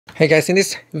Hey guys, in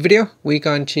this video we're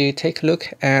going to take a look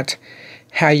at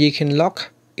how you can lock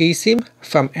eSIM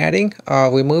from adding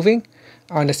or removing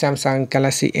on the Samsung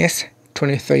Galaxy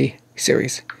S23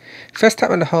 series. First,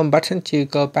 tap on the home button to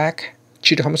go back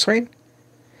to the home screen.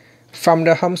 From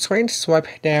the home screen, swipe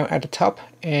down at the top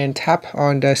and tap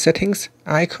on the settings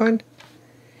icon.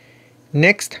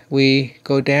 Next, we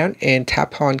go down and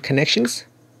tap on connections.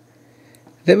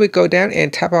 Then we go down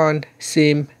and tap on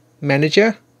SIM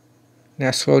manager. Now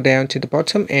scroll down to the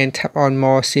bottom and tap on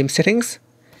more SIM settings.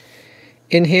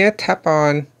 In here, tap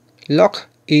on lock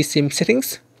eSIM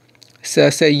settings. So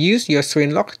use your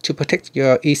screen lock to protect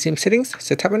your eSIM settings.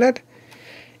 So tap on that.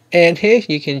 And here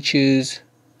you can choose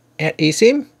add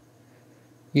eSIM.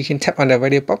 You can tap on the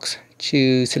radio box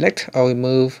to select or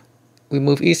remove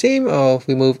eSIM or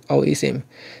remove all eSIM.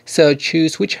 So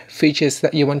choose which features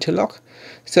that you want to lock.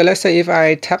 So let's say if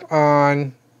I tap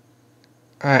on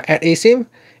add eSIM,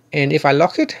 and if I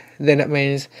lock it, then that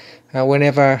means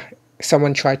whenever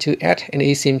someone tries to add an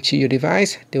eSIM to your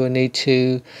device, they will need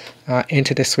to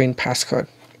enter the screen passcode.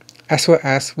 As well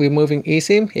as removing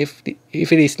eSIM, if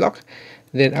it is locked,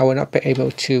 then I will not be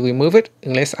able to remove it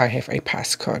unless I have a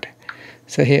passcode.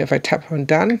 So here, if I tap on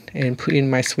done and put in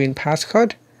my screen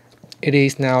passcode, it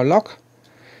is now locked.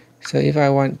 So if I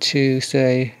want to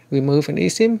say remove an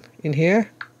eSIM in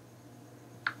here,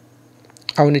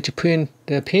 I will need to put in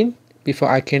the PIN before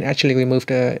I can actually remove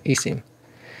the eSIM.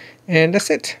 And that's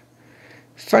it.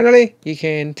 Finally, you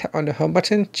can tap on the home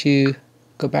button to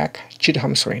go back to the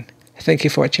home screen. Thank you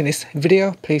for watching this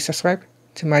video. Please subscribe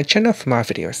to my channel for more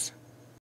videos.